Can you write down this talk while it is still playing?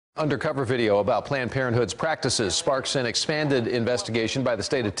Undercover video about Planned Parenthood's practices sparks an expanded investigation by the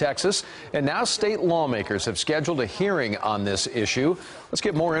state of Texas, and now state lawmakers have scheduled a hearing on this issue. Let's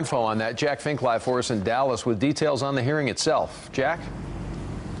get more info on that. Jack Fink live for us in Dallas with details on the hearing itself. Jack?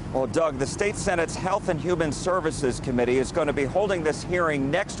 Well, Doug, the state Senate's Health and Human Services Committee is going to be holding this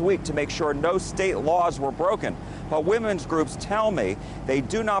hearing next week to make sure no state laws were broken. But women's groups tell me they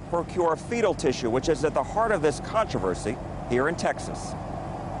do not procure fetal tissue, which is at the heart of this controversy here in Texas.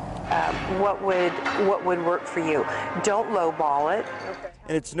 What would work for you? Don't lowball it.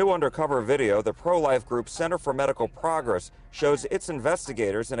 In its new undercover video, the pro-life group Center for Medical Progress shows its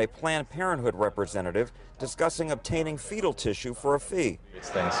investigators and a Planned Parenthood representative discussing obtaining fetal tissue for a fee. It's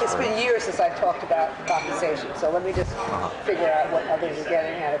been years since I've talked about compensation, so let me just figure out what others are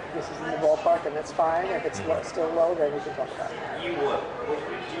getting at. If this is in the ballpark, and that's fine. If it's still low, then we can talk about it. You would.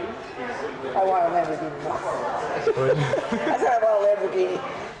 I want a Lamborghini. I said I want a Lamborghini.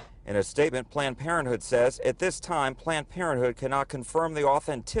 In a statement, Planned Parenthood says, at this time, Planned Parenthood cannot confirm the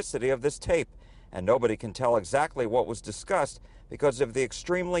authenticity of this tape, and nobody can tell exactly what was discussed because of the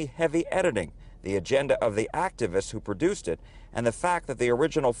extremely heavy editing, the agenda of the activists who produced it, and the fact that the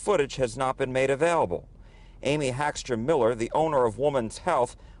original footage has not been made available. Amy Hackstrom Miller, the owner of Woman's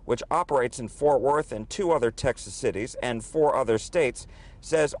Health, which operates in Fort Worth and 2 other Texas cities and 4 other states,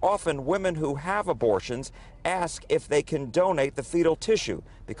 says often women who have abortions ask if they can donate the fetal tissue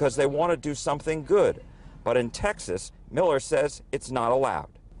because they want to do something good. But in Texas, Miller says it's not allowed.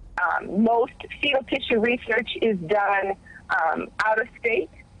 Most fetal tissue research is done out of state,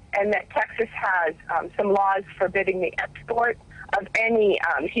 and that Texas has some laws forbidding the export of any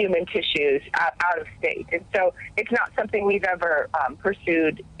human tissues out of state. And so it's not something we've ever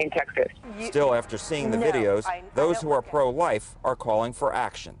pursued in Texas. Still, after seeing the videos, those who are pro-life are calling for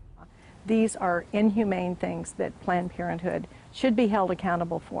action. These are inhumane things that Planned Parenthood should be held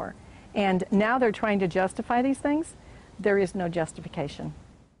accountable for. And now they're trying to justify these things. There is no justification.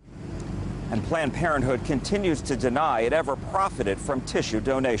 And Planned Parenthood continues to deny it ever profited from tissue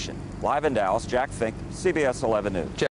donation. Live in Dallas, Jack Fink, CBS 11 News.